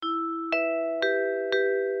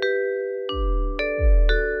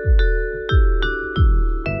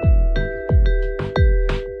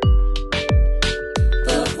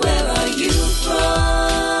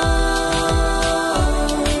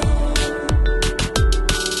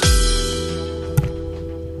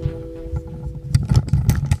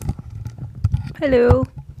Hello.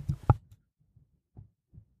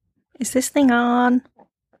 Is this thing on?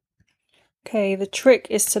 Okay, the trick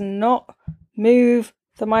is to not move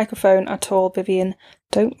the microphone at all, Vivian.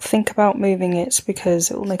 Don't think about moving it because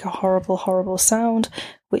it will make a horrible, horrible sound,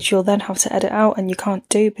 which you'll then have to edit out, and you can't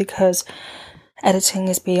do because editing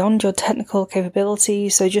is beyond your technical capability,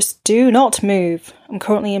 so just do not move. I'm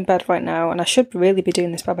currently in bed right now, and I should really be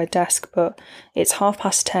doing this by my desk, but it's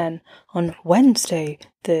 10:30 on Wednesday,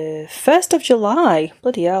 the 1st of July.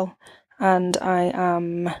 Bloody hell. And I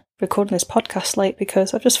am recording this podcast late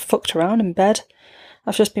because I've just fucked around in bed.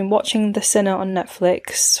 I've just been watching The Sinner on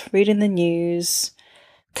Netflix, reading the news,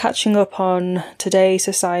 catching up on today's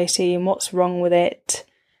society and what's wrong with it,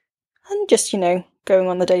 and just, going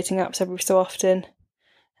on the dating apps every so often.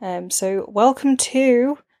 So welcome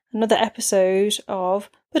to another episode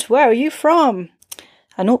of But Where Are You From?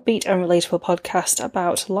 An upbeat and relatable podcast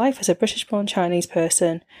about life as a British-born Chinese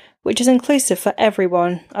person, which is inclusive for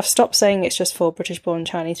everyone. I've stopped saying it's just for British-born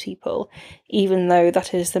Chinese people, even though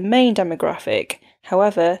that is the main demographic.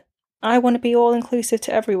 However, I want to be all-inclusive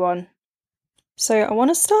to everyone. So I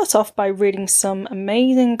want to start off by reading some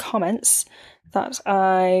amazing comments that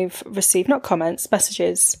I've received, not comments,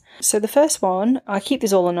 messages. So the first one, I keep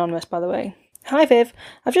these all anonymous by the way. Hi Viv,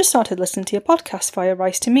 I've just started listening to your podcast via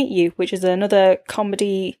Rice to Meet You, which is another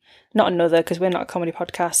comedy, not another because we're not a comedy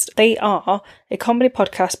podcast. They are a comedy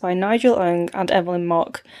podcast by Nigel Ong and Evelyn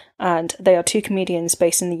Mock, and they are two comedians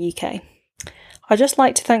based in the UK. I'd just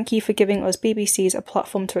like to thank you for giving us BBCs a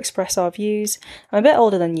platform to express our views. I'm a bit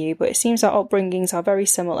older than you, but it seems our upbringings are very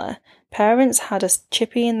similar. Parents had us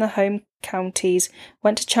chippy in the home counties,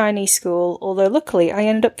 went to Chinese school, although luckily I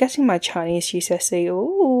ended up getting my Chinese GCSE.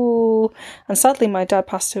 Ooh! And sadly my dad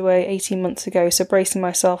passed away 18 months ago, so bracing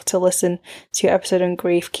myself to listen to your episode on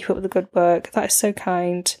grief. Keep up with the good work. That is so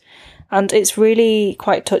kind. And it's really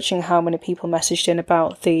quite touching how many people messaged in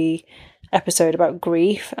about the episode about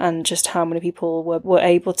grief and just how many people were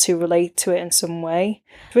able to relate to it in some way.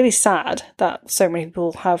 It's really sad that so many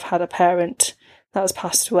people have had a parent that has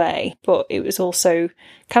passed away, but it was also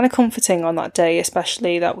kind of comforting on that day,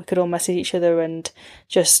 especially that we could all message each other and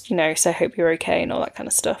just, say hope you're okay and all that kind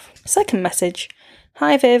of stuff. Second message.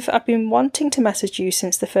 Hi Viv, I've been wanting to message you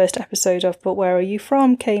since the first episode of But Where Are You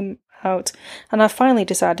From came out, and I've finally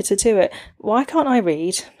decided to do it. Why can't I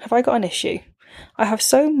read? Have I got an issue? I have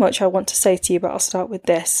so much I want to say to you, but I'll start with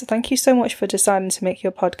this. Thank you so much for deciding to make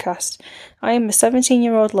your podcast. I am a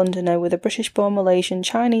 17-year-old Londoner with a British-born Malaysian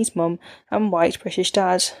Chinese mum and white British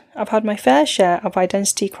dad. I've had my fair share of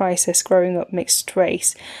identity crisis growing up mixed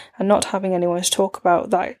race and not having anyone to talk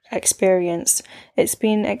about that experience. It's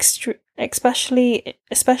been especially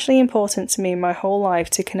important to me my whole life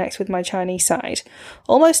to connect with my Chinese side,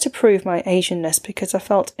 almost to prove my Asianness because I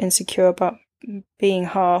felt insecure about being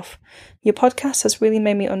half. Your podcast has really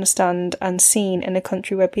made me understand and seen in a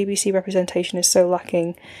country where BBC representation is so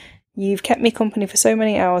lacking. You've kept me company for so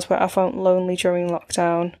many hours where I felt lonely during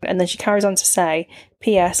lockdown. And then she carries on to say,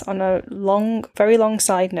 P.S. on a very long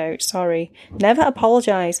side note, sorry, never ever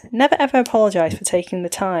apologise for taking the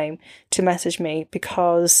time to message me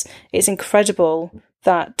because it's incredible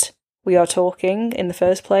that we are talking in the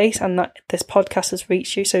first place and that this podcast has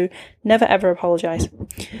reached you, so never ever apologise.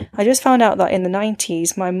 I just found out that in the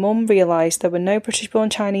 90s my mum realised there were no British-born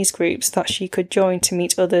Chinese groups that she could join to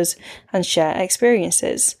meet others and share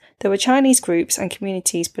experiences. There were Chinese groups and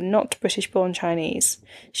communities but not British-born Chinese.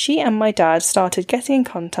 She and my dad started getting in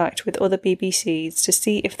contact with other BBCs to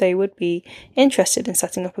see if they would be interested in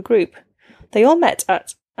setting up a group. They all met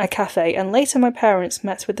at a cafe, and later my parents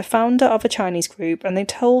met with the founder of a Chinese group and they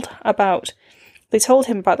told him about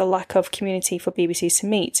the lack of community for BBCs to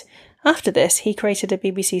meet. After this, he created a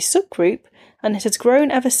BBC subgroup and it has grown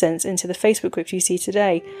ever since into the Facebook group you see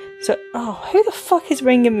today. So, who the fuck is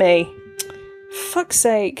ringing me? Fuck's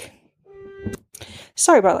sake.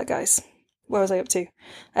 Sorry about that, guys. Where was I up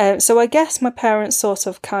to? So I guess my parents sort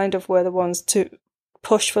of kind of were the ones to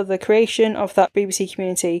push for the creation of that BBC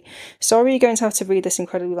community. Sorry you're going to have to read this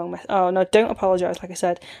incredibly long message. Oh no, don't apologise, like I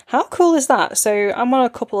said. How cool is that? So I'm on a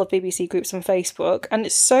couple of BBC groups on Facebook and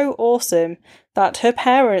it's so awesome that her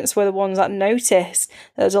parents were the ones that noticed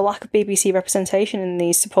there's a lack of BBC representation in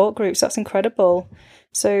these support groups. That's incredible.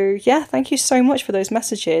 So yeah, thank you so much for those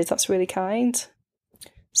messages. That's really kind.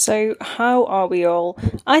 So how are we all?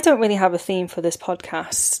 I don't really have a theme for this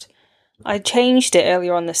podcast. I changed it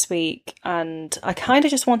earlier on this week and I kind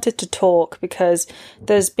of just wanted to talk because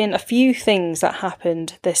there's been a few things that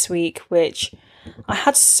happened this week which I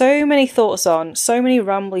had so many thoughts on, so many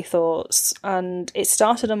rambly thoughts, and it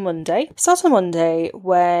started on Monday. It started on Monday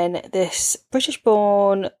when this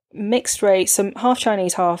British-born, mixed race, some half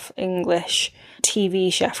Chinese, half English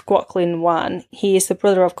TV chef Guok Lin Wan. He is the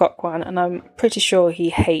brother of Gok Wan, and I'm pretty sure he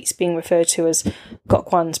hates being referred to as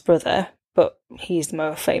Gok Wan's brother, but he's the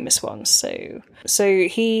more famous one. So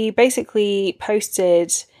he basically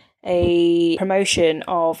posted a promotion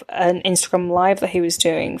of an Instagram live that he was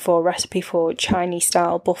doing for a recipe for Chinese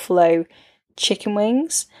style buffalo chicken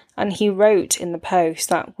wings, and he wrote in the post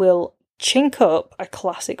that will chink up a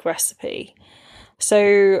classic recipe.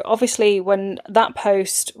 So obviously when that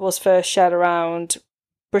post was first shared around,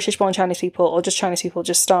 British born Chinese people, or just Chinese people,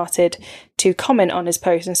 just started to comment on his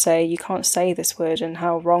post and say you can't say this word and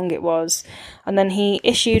how wrong it was. And then he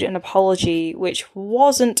issued an apology, which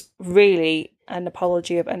wasn't really an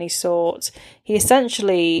apology of any sort. He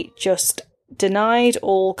essentially just denied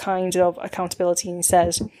all kinds of accountability and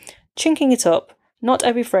says, chinking it up, not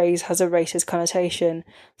every phrase has a racist connotation.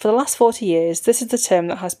 For the last 40 years, this is the term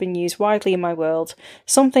that has been used widely in my world,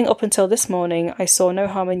 something up until this morning I saw no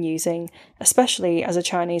harm in using, especially as a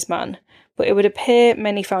Chinese man. But it would appear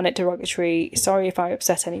many found it derogatory. Sorry if I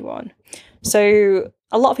upset anyone. So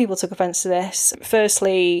a lot of people took offence to this.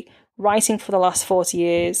 Firstly, writing for the last 40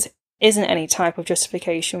 years isn't any type of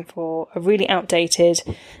justification for a really outdated,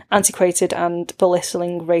 antiquated and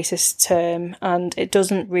belittling racist term, and it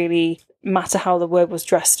doesn't really matter how the word was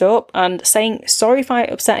dressed up, and saying sorry if I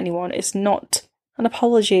upset anyone is not an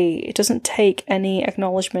apology. It doesn't take any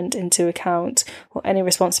acknowledgement into account or any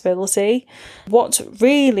responsibility. What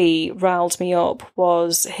really riled me up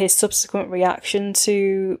was his subsequent reaction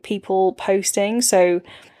to people posting. So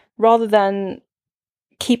rather than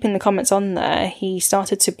keeping the comments on there, he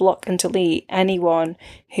started to block and delete anyone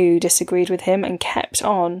who disagreed with him and kept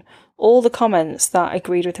on all the comments that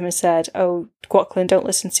agreed with him and said, oh, Guok Lin, don't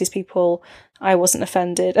listen to these people, I wasn't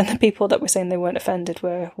offended. And the people that were saying they weren't offended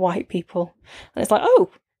were white people. And it's like, oh,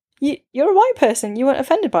 you're a white person, you weren't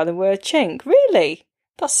offended by the word chink? Really?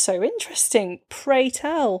 That's so interesting. Pray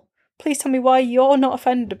tell. Please tell me why you're not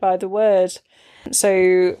offended by the word.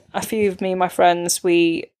 So a few of me and my friends,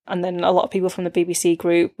 and then a lot of people from the BBC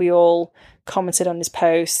group, we all commented on his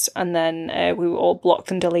post, and then we were all blocked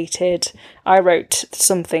and deleted. I wrote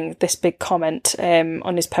this big comment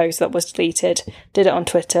on his post that was deleted, did it on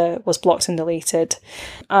Twitter, was blocked and deleted.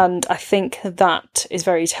 And I think that is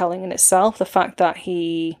very telling in itself, the fact that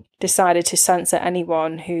he decided to censor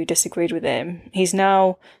anyone who disagreed with him. He's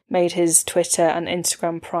now made his Twitter and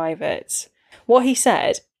Instagram private. What he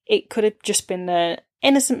said, it could have just been an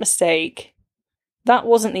innocent mistake. That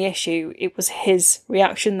wasn't the issue. It was his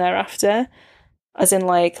reaction thereafter, as in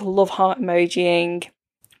like love heart emojiing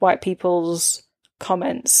white people's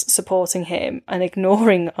comments supporting him and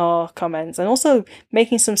ignoring our comments, and also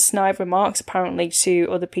making some snide remarks apparently to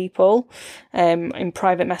other people in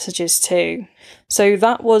private messages too. So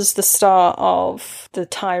that was the start of the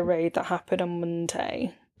tirade that happened on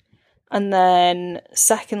Monday. And then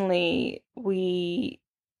secondly, we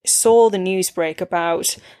saw the news break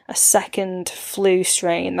about a second flu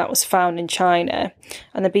strain that was found in China,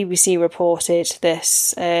 and the BBC reported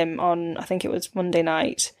this on, I think it was Monday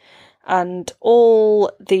night, and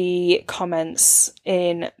all the comments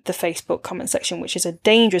in the Facebook comment section, which is a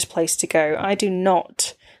dangerous place to go. I do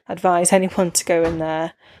not advise anyone to go in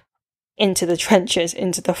there, into the trenches,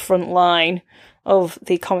 into the front line of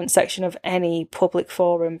the comment section of any public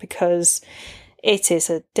forum, because it is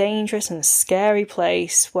a dangerous and scary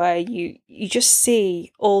place where you just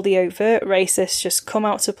see all the overt racists just come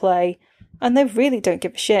out to play, and they really don't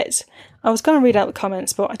give a shit. I was going to read out the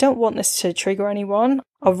comments, but I don't want this to trigger anyone.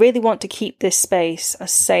 I really want to keep this space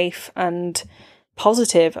as safe and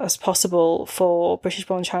positive as possible for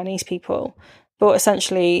British-born Chinese people. But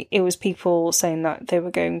essentially, it was people saying that they were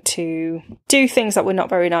going to do things that were not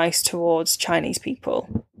very nice towards Chinese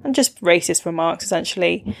people. And just racist remarks,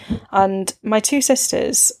 essentially. And my two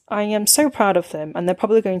sisters, I am so proud of them, and they're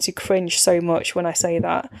probably going to cringe so much when I say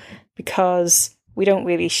that, because we don't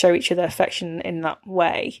really show each other affection in that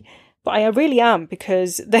way. But I really am,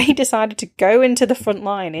 because they decided to go into the front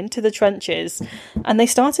line, into the trenches, and they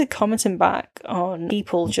started commenting back on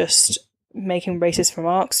people just making racist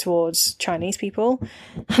remarks towards Chinese people.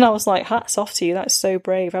 And I was like, hats off to you, that's so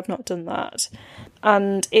brave, I've not done that.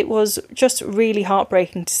 And it was just really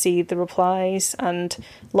heartbreaking to see the replies and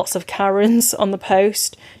lots of Karens on the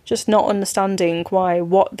post, just not understanding why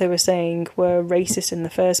what they were saying were racist in the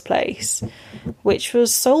first place, which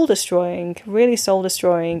was soul-destroying, really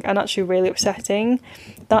soul-destroying, and actually really upsetting.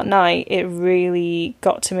 That night, it really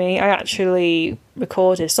got to me. I actually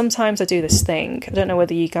recorded. Sometimes I do this thing. I don't know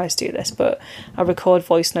whether you guys do this, but I record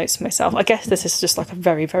voice notes for myself. I guess this is just like a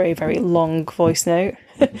very, very, very long voice note,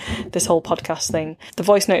 this whole podcast thing. The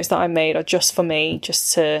voice notes that I made are just for me,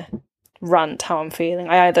 just to rant how I'm feeling.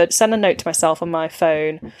 I either send a note to myself on my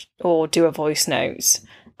phone or do a voice note.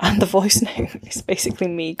 And the voice note is basically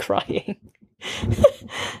me crying.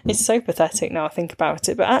 It's so pathetic now I think about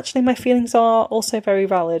it, but actually my feelings are also very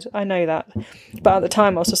valid. I know that. But at the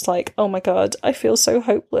time I was just like, oh my god, I feel so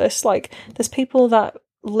hopeless. Like, there's people that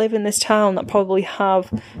live in this town that probably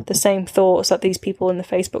have the same thoughts that these people in the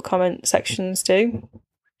Facebook comment sections do,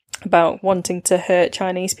 about wanting to hurt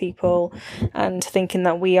Chinese people and thinking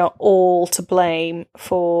that we are all to blame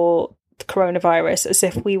for coronavirus, as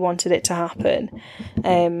if we wanted it to happen.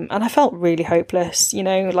 And I felt really hopeless, you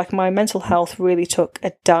know, like my mental health really took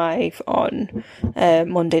a dive on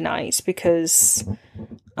Monday night, because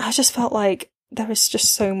I just felt like there is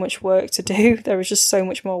just so much work to do. There is just so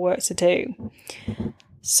much more work to do.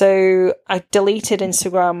 So I deleted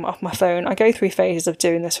Instagram off my phone. I go through phases of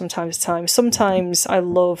doing this from time to time. Sometimes I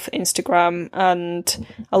love Instagram and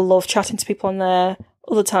I love chatting to people on there.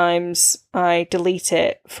 Other times I delete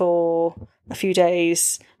it for a few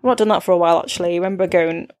days. I've not done that for a while, actually. I remember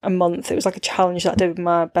going a month. It was like a challenge that I did with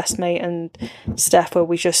my best mate and Steph, where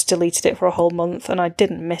we just deleted it for a whole month, and I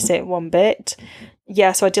didn't miss it one bit.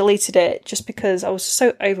 Yeah, so I deleted it just because I was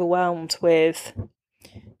so overwhelmed with...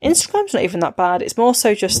 Instagram's not even that bad. It's more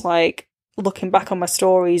so just like looking back on my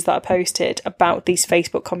stories that I posted about these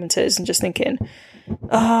Facebook commenters and just thinking,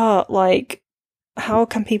 like, how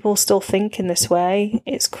can people still think in this way?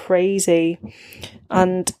 It's crazy.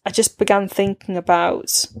 And I just began thinking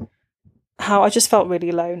about how I just felt really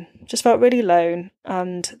alone.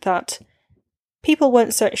 And that people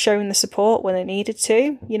weren't showing the support when they needed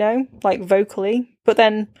to, you know, like vocally. But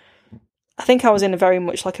then I think I was in a very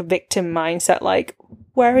much like a victim mindset, like,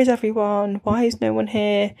 where is everyone? Why is no one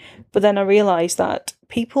here? But then I realised that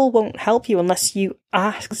people won't help you unless you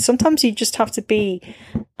ask. Sometimes you just have to be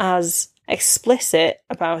as explicit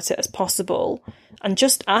about it as possible and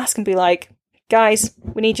just ask and be like, guys,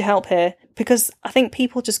 we need your help here. Because I think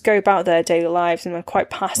people just go about their daily lives and are quite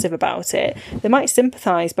passive about it. They might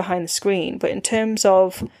sympathise behind the screen, but in terms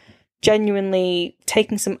of genuinely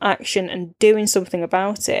taking some action and doing something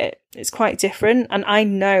about it, it's quite different. And I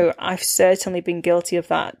know I've certainly been guilty of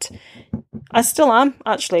that. I still am,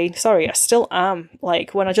 actually. I still am.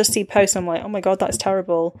 Like, when I just see posts, I'm like, oh my god, that's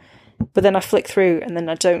terrible. But then I flick through and then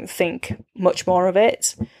I don't think much more of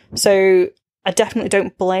it. So I definitely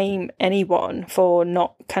don't blame anyone for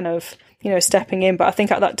not kind of, you know, stepping in. But I think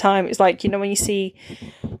at that time, it's like, you know, when you see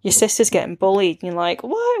your sisters getting bullied, and you're like,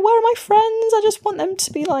 why? Where are my friends? I just want them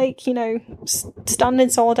to be like, you know, stand in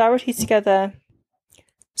solidarity together.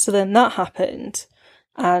 So then that happened,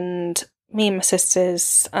 and me and my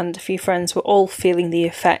sisters and a few friends were all feeling the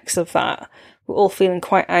effects of that. We're all feeling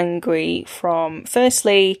quite angry from,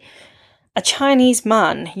 firstly, a Chinese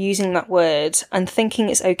man using that word and thinking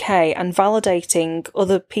it's okay and validating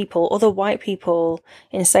other people, other white people,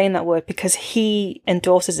 in saying that word because he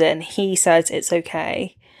endorses it and he says it's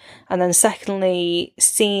okay. And then secondly,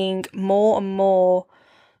 seeing more and more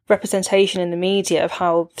representation in the media of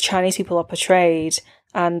how Chinese people are portrayed,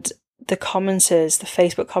 and the commenters, the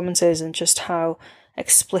Facebook commenters, and just how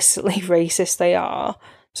explicitly racist they are.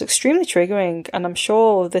 It's extremely triggering, and I'm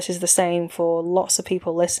sure this is the same for lots of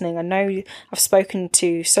people listening. I know I've spoken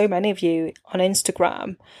to so many of you on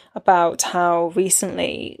Instagram about how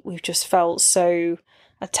recently we've just felt so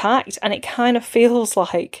attacked, and it kind of feels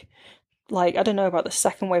like I don't know about the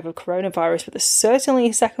second wave of coronavirus, but there's certainly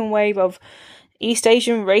a second wave of East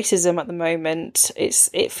Asian racism at the moment.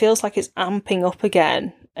 It feels like it's amping up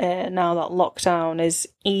again now that lockdown is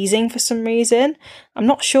easing for some reason. I'm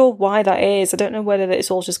not sure why that is. I don't know whether it's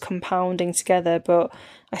all just compounding together, but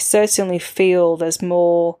I certainly feel there's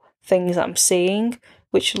more things that I'm seeing,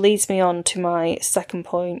 which leads me on to my second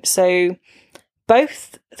point. So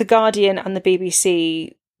both The Guardian and the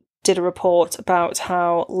BBC did a report about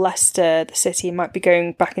how Leicester, the city, might be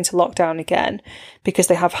going back into lockdown again because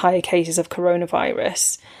they have higher cases of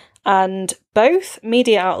coronavirus. And both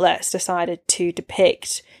media outlets decided to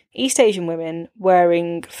depict East Asian women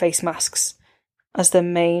wearing face masks as the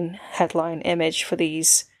main headline image for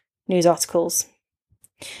these news articles.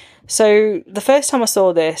 So the first time I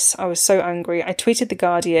saw this, I was so angry. I tweeted The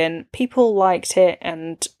Guardian. People liked it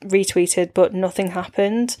and retweeted, but nothing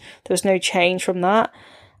happened. There was no change from that.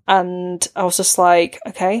 And I was just like,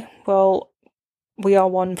 okay, well, we are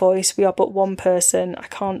one voice. We are but one person. I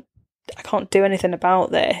can't do anything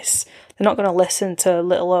about this. They're not going to listen to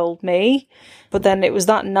little old me. But then it was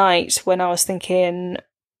that night when I was thinking,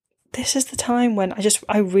 this is the time when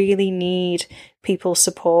I really need people's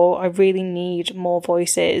support. I really need more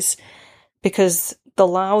voices, because the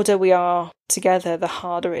louder we are together, the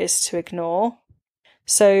harder it is to ignore.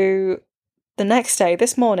 So the next day,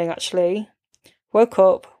 this morning actually, woke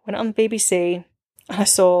up, went on the BBC, and I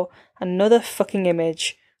saw another fucking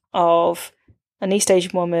image of an East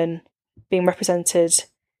Asian woman being represented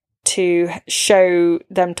to show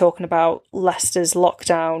them talking about Leicester's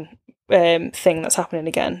lockdown thing that's happening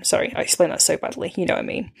again. Sorry, I explained that so badly, you know what I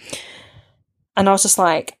mean. And I was just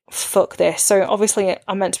like, fuck this. So obviously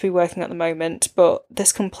I'm meant to be working at the moment, but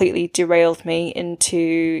this completely derailed me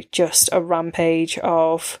into just a rampage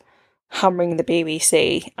of hammering the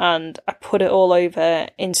BBC. And I put it all over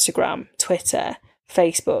Instagram, Twitter,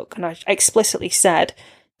 Facebook, and I explicitly said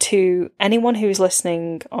to anyone who's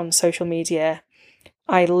listening on social media,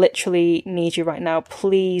 I literally need you right now.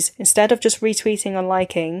 Please, instead of just retweeting and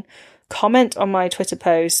liking, comment on my Twitter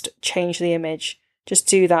post, change the image. Just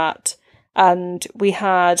do that. And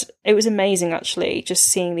it was amazing actually, just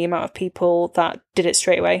seeing the amount of people that did it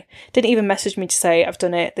straight away. Didn't even message me to say I've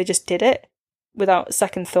done it. They just did it without a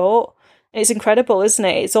second thought. It's incredible, isn't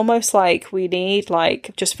it? It's almost like we need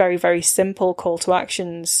like just very, very simple call to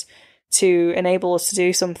actions to enable us to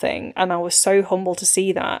do something. And I was so humbled to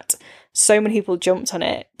see that. So many people jumped on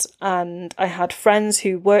it. And I had friends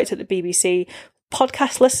who worked at the BBC,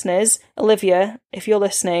 podcast listeners. Olivia, if you're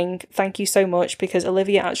listening, thank you so much, because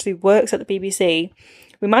Olivia actually works at the BBC.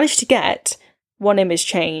 We managed to get one image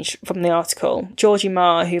change from the article. Georgie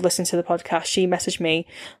Marr, who listened to the podcast, she messaged me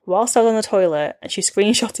whilst I was on the toilet and she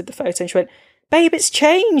screenshotted the photo and she went, "Babe, it's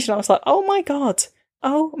changed." And I was like, oh my God,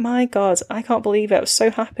 I can't believe it. I was so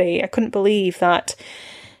happy. I couldn't believe that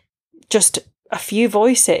just a few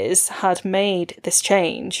voices had made this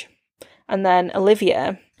change. And then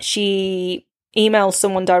Olivia, she emailed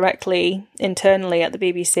someone directly internally at the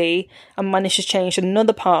BBC and managed to change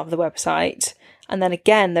another part of the website. And then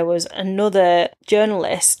again, there was another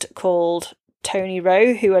journalist called Tony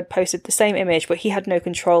Rowe who had posted the same image, but he had no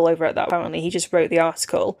control over it. That apparently he just wrote the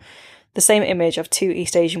article. The same image of two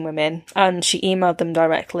East Asian women, and she emailed them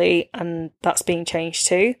directly, and that's being changed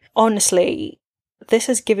too. Honestly, this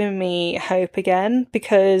has given me hope again,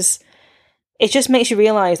 because it just makes you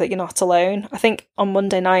realise that you're not alone. I think on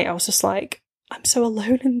Monday night I was just like, I'm so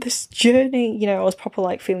alone in this journey. You know, I was proper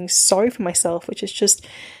like feeling sorry for myself, which is just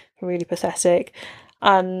really pathetic.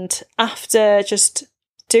 And after just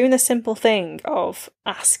doing the simple thing of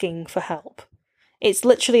asking for help, it's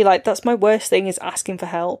literally like, that's my worst thing, is asking for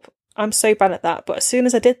help. I'm so bad at that. But as soon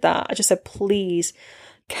as I did that, I just said, please,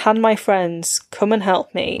 can my friends come and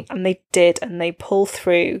help me? And they did, and they pulled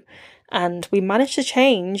through. And we managed to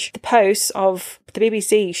change the posts of the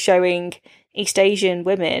BBC showing East Asian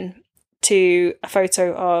women to a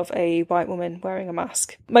photo of a white woman wearing a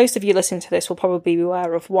mask. Most of you listening to this will probably be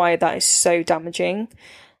aware of why that is so damaging.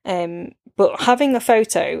 But having a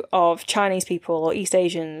photo of Chinese people or East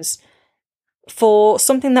Asians for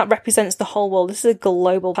something that represents the whole world, this is a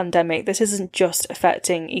global pandemic. This isn't just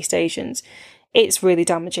affecting East Asians. It's really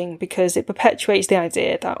damaging because it perpetuates the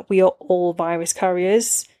idea that we are all virus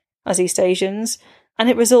carriers as East Asians,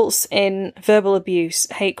 and it results in verbal abuse,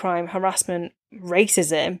 hate crime, harassment,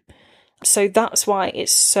 racism. So that's why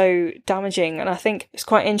it's so damaging. And I think it's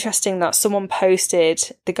quite interesting that someone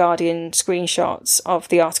posted the Guardian screenshots of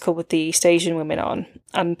the article with the East Asian women on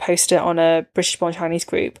and posted it on a British-born Chinese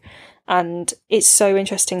group. And it's so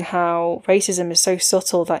interesting how racism is so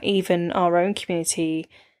subtle that even our own community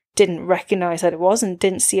didn't recognise that it was and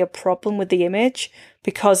didn't see a problem with the image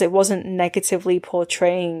because it wasn't negatively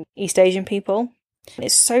portraying East Asian people.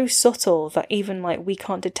 It's so subtle that even like we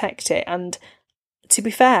can't detect it. And to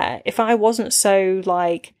be fair, if I wasn't so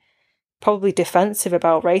like probably defensive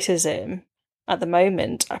about racism at the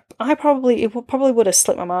moment, it probably would have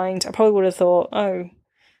slipped my mind. I probably would have thought, oh,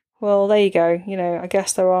 well, there you go. You know, I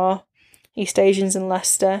guess there are East Asians in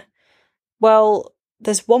Leicester. Well,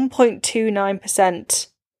 there's 1.29%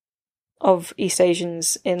 of East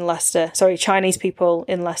Asians in Leicester. Sorry, Chinese people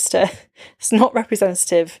in Leicester. It's not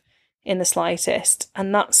representative in the slightest.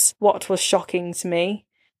 And that's what was shocking to me.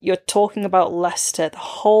 You're talking about Leicester, the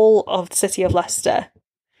whole of the city of Leicester,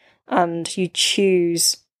 and you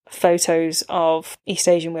choose photos of East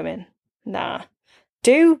Asian women. Nah.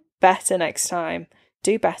 Do better next time.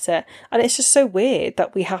 Do better. And it's just so weird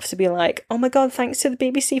that we have to be like, oh my God, thanks to the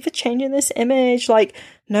BBC for changing this image. Like,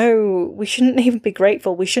 no, we shouldn't even be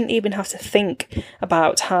grateful. We shouldn't even have to think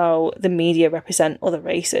about how the media represent other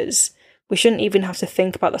races. We shouldn't even have to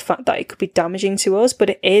think about the fact that it could be damaging to us, but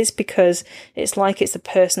it is, because it's like it's a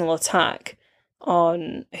personal attack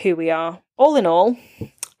on who we are. All in all,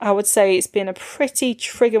 I would say it's been a pretty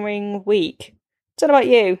triggering week. Don't know about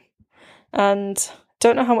you. And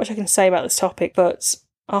don't know how much I can say about this topic, but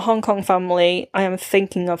our Hong Kong family, I am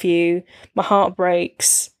thinking of you. My heart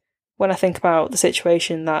breaks when I think about the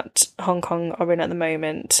situation that Hong Kong are in at the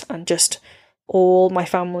moment, and just all my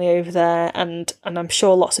family over there, and I'm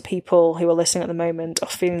sure lots of people who are listening at the moment are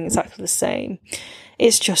feeling exactly the same.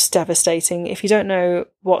 It's just devastating. If you don't know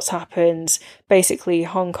what's happened, basically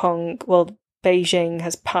Hong Kong, well, Beijing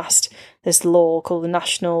has passed this law called the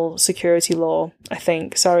National Security Law, I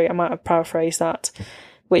think. Sorry, I might have paraphrased that,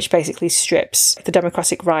 which basically strips the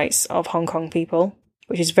democratic rights of Hong Kong people,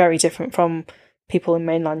 which is very different from people in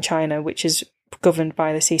mainland China, which is governed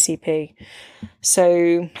by the CCP.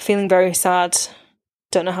 So, feeling very sad.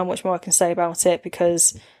 Don't know how much more I can say about it,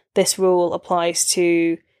 because this rule applies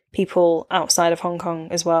to people outside of Hong Kong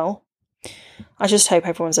as well. I just hope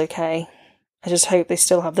everyone's okay. I just hope they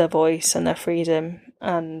still have their voice and their freedom.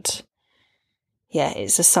 And yeah,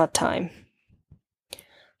 it's a sad time.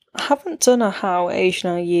 I haven't done a How Asian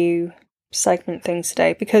Are You segment thing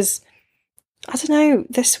today because, I don't know,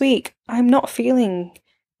 this week I'm not feeling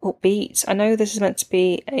upbeat. I know this is meant to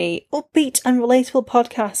be a upbeat and relatable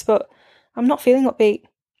podcast, but I'm not feeling upbeat.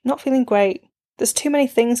 Not feeling great. There's too many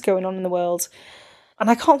things going on in the world. And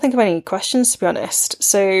I can't think of any questions, to be honest.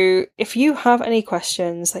 So if you have any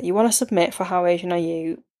questions that you want to submit for How Asian Are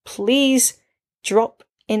You, please drop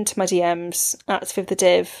into my DMs at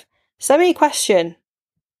 @FivTheDiv. Send me a question.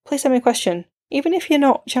 Please send me a question. Even if you're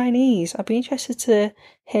not Chinese, I'd be interested to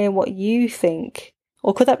hear what you think.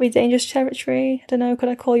 Or could that be dangerous territory? I don't know. Could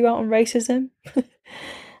I call you out on racism?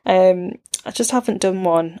 I just haven't done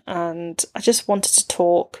one, and I just wanted to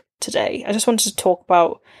talk today. I just wanted to talk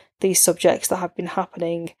about these subjects that have been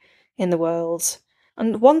happening in the world.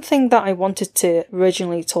 And one thing that I wanted to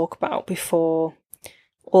originally talk about before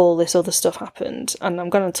all this other stuff happened, and I'm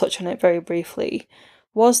going to touch on it very briefly,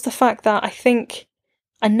 was the fact that I think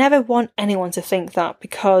I never want anyone to think that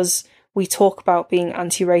because we talk about being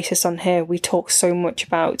anti-racist on here, we talk so much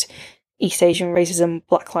about East Asian racism,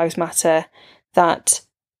 Black Lives Matter, that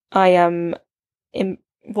I am,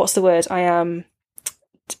 what's the word? I am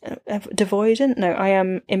devoidant? No, I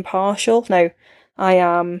am impartial. No, I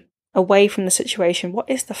am away from the situation. What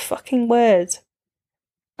is the fucking word?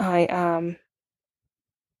 I am,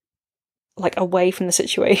 like, away from the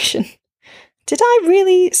situation. Did I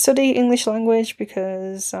really study English language?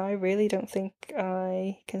 Because I really don't think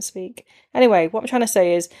I can speak. Anyway, what I'm trying to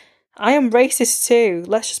say is, I am racist too.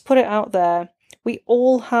 Let's just put it out there. We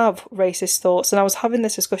all have racist thoughts. And I was having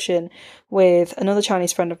this discussion with another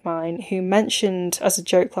Chinese friend of mine who mentioned as a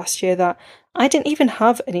joke last year that I didn't even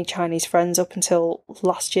have any Chinese friends up until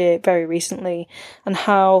last year, very recently, and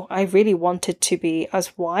how I really wanted to be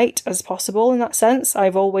as white as possible in that sense.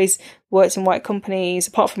 I've always worked in white companies,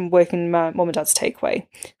 apart from working in my mum and dad's takeaway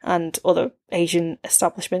and other Asian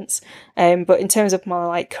establishments. But in terms of my,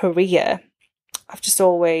 like, career, I've just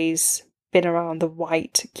always been around the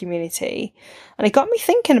white community, and it got me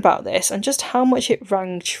thinking about this and just how much it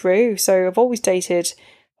rang true. So I've always dated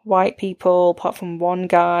white people apart from one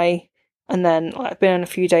guy, and then I've been on a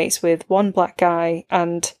few dates with one black guy,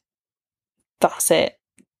 and that's it.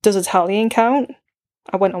 Does Italian count?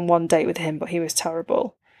 I went on one date with him, but he was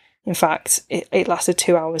terrible. In fact, it lasted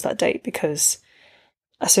 2 hours, that date, because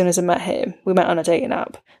as soon as I met him, we met on a dating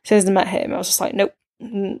app, as soon as I met him I was just like, nope,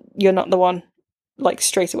 you're not the one, like,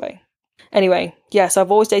 straight away. Anyway, yes,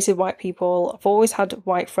 I've always dated white people, I've always had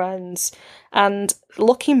white friends, and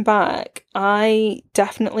looking back, I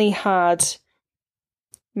definitely had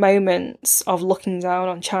moments of looking down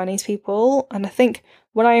on Chinese people, and I think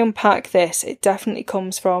when I unpack this, it definitely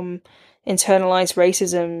comes from internalized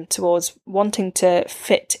racism towards wanting to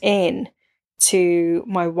fit in to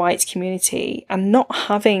my white community and not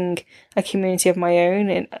having a community of my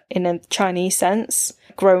own in a Chinese sense.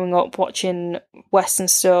 Growing up watching Western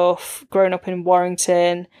stuff, growing up in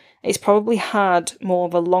Warrington, it's probably had more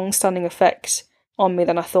of a long-standing effect on me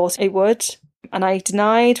than I thought it would. And I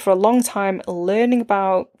denied for a long time learning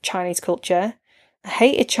about Chinese culture. I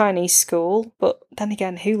hated Chinese school, but then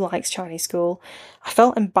again, who likes Chinese school? I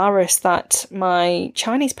felt embarrassed that my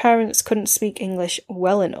Chinese parents couldn't speak English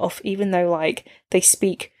well enough, even though, like, they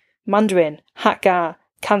speak Mandarin, Hakka,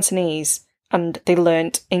 Cantonese, and they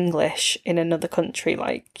learnt English in another country.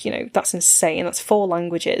 Like, you know, that's insane. That's 4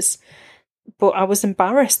 languages. But I was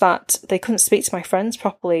embarrassed that they couldn't speak to my friends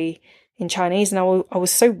properly in Chinese, and I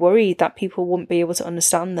was so worried that people wouldn't be able to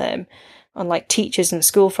understand them, and, like, teachers and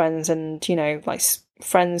school friends and, you know, like,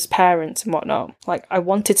 friends' parents and whatnot. Like, I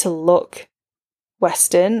wanted to look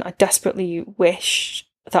Western. I desperately wished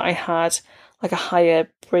that I had, like, a higher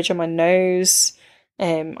bridge on my nose.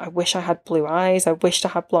 I wish I had blue eyes. I wished I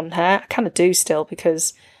had blonde hair. I kind of do still,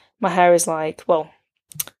 because my hair is like, well,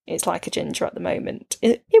 it's like a ginger at the moment.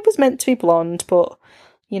 It was meant to be blonde, but,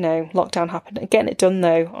 lockdown happened. Getting it done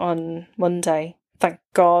though on Monday. Thank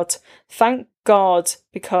God,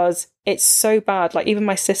 because it's so bad. Like even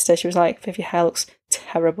my sister, she was like, "Viv, your hair looks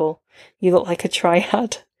terrible. You look like a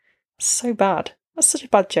triad." So bad. That's such a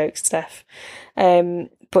bad joke, Steph.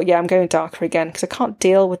 But yeah, I'm going darker again because I can't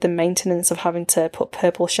deal with the maintenance of having to put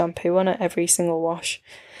purple shampoo on it every single wash.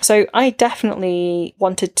 So I definitely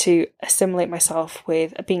wanted to assimilate myself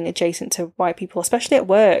with being adjacent to white people, especially at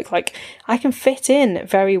work. Like I can fit in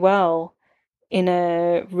very well in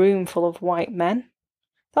a room full of white men.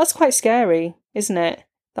 That's quite scary, isn't it?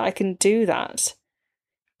 That I can do that.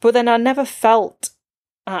 But then I never felt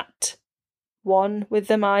at one with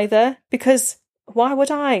them either, because why would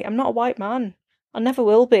I? I'm not a white man. I never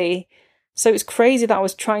will be. So it's crazy that I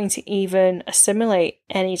was trying to even assimilate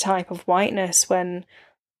any type of whiteness when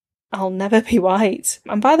I'll never be white.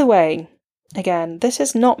 And by the way, again, this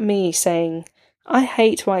is not me saying I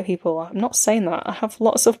hate white people. I'm not saying that. I have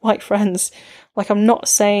lots of white friends. Like, I'm not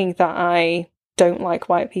saying that I don't like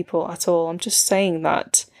white people at all. I'm just saying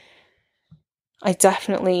that I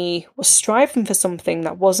definitely was striving for something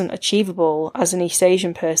that wasn't achievable as an East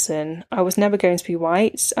Asian person. I was never going to be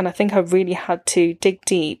white, and I think I really had to dig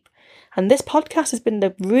deep. And this podcast has been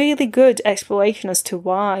a really good explanation as to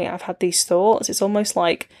why I've had these thoughts. It's almost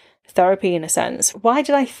like therapy in a sense. Why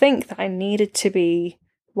did I think that I needed to be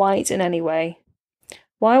white in any way?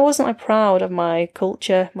 Why wasn't I proud of my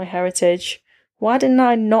culture, my heritage? Why didn't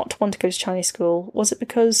I not want to go to Chinese school? Was it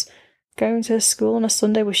because going to school on a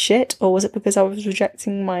Sunday was shit, or was it because I was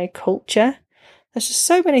rejecting my culture? There's just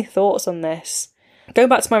so many thoughts on this. Going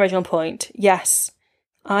back to my original point, yes,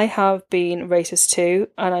 I have been racist too,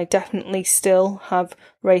 and I definitely still have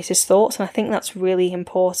racist thoughts, and I think that's really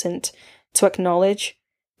important to acknowledge.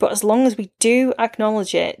 But as long as we do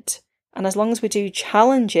acknowledge it, and as long as we do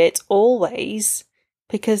challenge it always,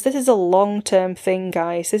 because this is a long-term thing,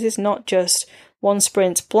 guys. This is not just one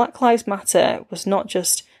sprint. Black Lives Matter was not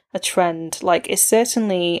just a trend. Like, it's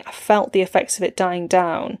certainly, I felt the effects of it dying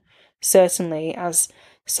down, certainly, as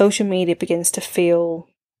social media begins to feel,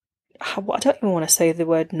 I don't even want to say the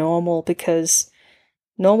word normal, because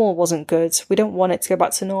normal wasn't good. We don't want it to go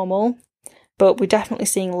back to normal, but we're definitely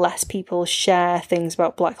seeing less people share things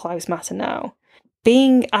about Black Lives Matter now.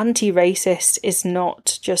 Being anti-racist is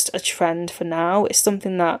not just a trend for now. It's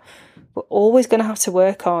something that we're always going to have to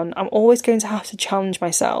work on. I'm always going to have to challenge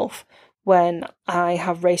myself when I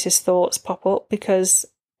have racist thoughts pop up, because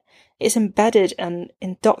it's embedded and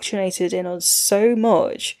indoctrinated in us so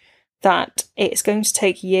much that it's going to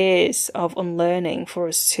take years of unlearning for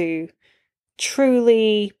us to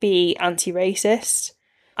truly be anti-racist.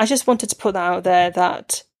 I just wanted to put that out there,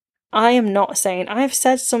 that I am not saying, I have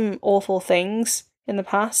said some awful things in the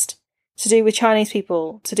past to do with Chinese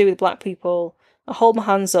people, to do with black people. I hold my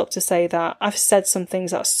hands up to say that I've said some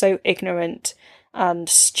things that are so ignorant and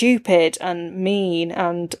stupid and mean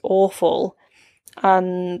and awful,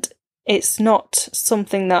 and it's not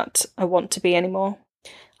something that I want to be anymore,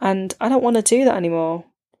 and I don't want to do that anymore.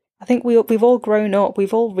 I think we've all grown up,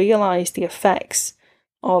 we've all realised the effects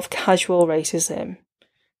of casual racism,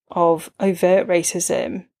 of overt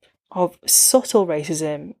racism, of subtle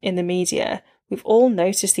racism in the media. We've all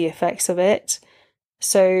noticed the effects of it.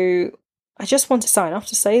 So I just want to sign off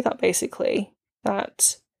to say that, basically,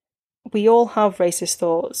 that we all have racist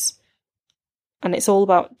thoughts, and it's all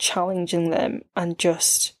about challenging them and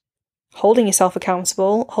just holding yourself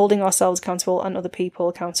accountable, holding ourselves accountable and other people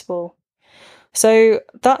accountable. So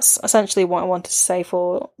that's essentially what I wanted to say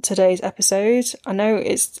for today's episode. I know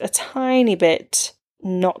it's a tiny bit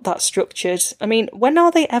not that structured. I mean, when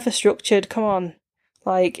are they ever structured? Come on.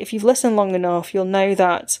 Like, if you've listened long enough, you'll know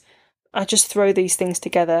that I just throw these things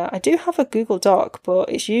together. I do have a Google Doc, but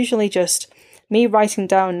it's usually just me writing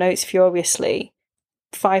down notes furiously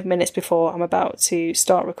 5 minutes before I'm about to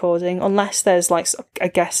start recording, unless there's like a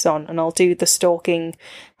guest on, and I'll do the stalking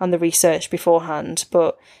and the research beforehand.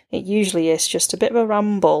 But it usually is just a bit of a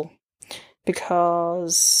ramble,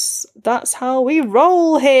 because that's how we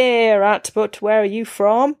roll here at But Where Are You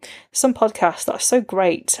From? Some podcasts that are so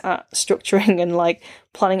great at structuring and like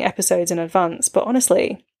planning episodes in advance, but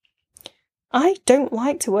honestly, I don't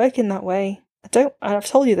like to work in that way. I've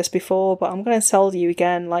told you this before, but I'm going to tell you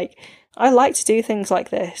again, like, I like to do things like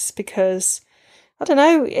this because, I don't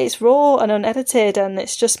know, it's raw and unedited, and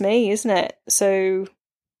it's just me, isn't it? So,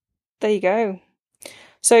 there you go.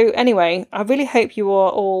 So anyway, I really hope you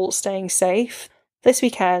are all staying safe. This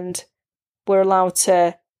weekend, we're allowed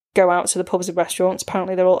to go out to the pubs and restaurants.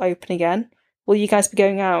 Apparently they're all open again. Will you guys be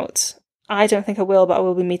going out? I don't think I will, but I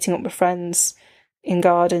will be meeting up with friends in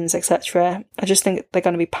gardens, etc. I just think they're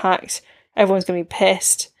going to be packed. Everyone's going to be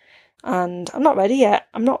pissed. And I'm not ready yet.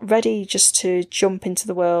 I'm not ready just to jump into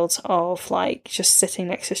the world of like just sitting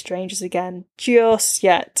next to strangers again just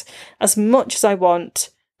yet. As much as I want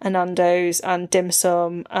a Nando's and dim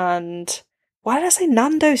sum and why did I say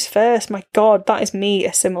Nando's first? My God, that is me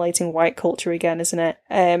assimilating white culture again, isn't it?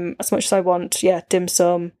 As much as I want, dim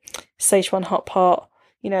sum, Szechuan hot pot,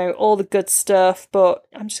 all the good stuff, but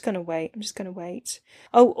I'm just going to wait.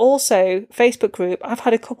 Oh, also, Facebook group. I've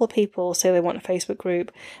had a couple of people say they want a Facebook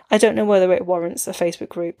group. I don't know whether it warrants a Facebook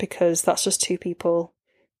group because that's just 2 people.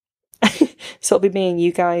 So it'll be me and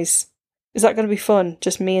you guys. Is that going to be fun?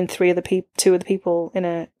 Just me and 2 other people in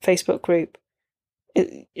a Facebook group.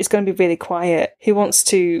 It's going to be really quiet. Who wants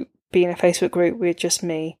to be in a Facebook group with just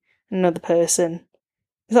me and another person?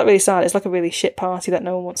 Is that really sad? It's like a really shit party that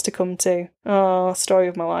no one wants to come to. Oh, story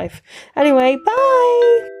of my life. Anyway,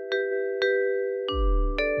 bye!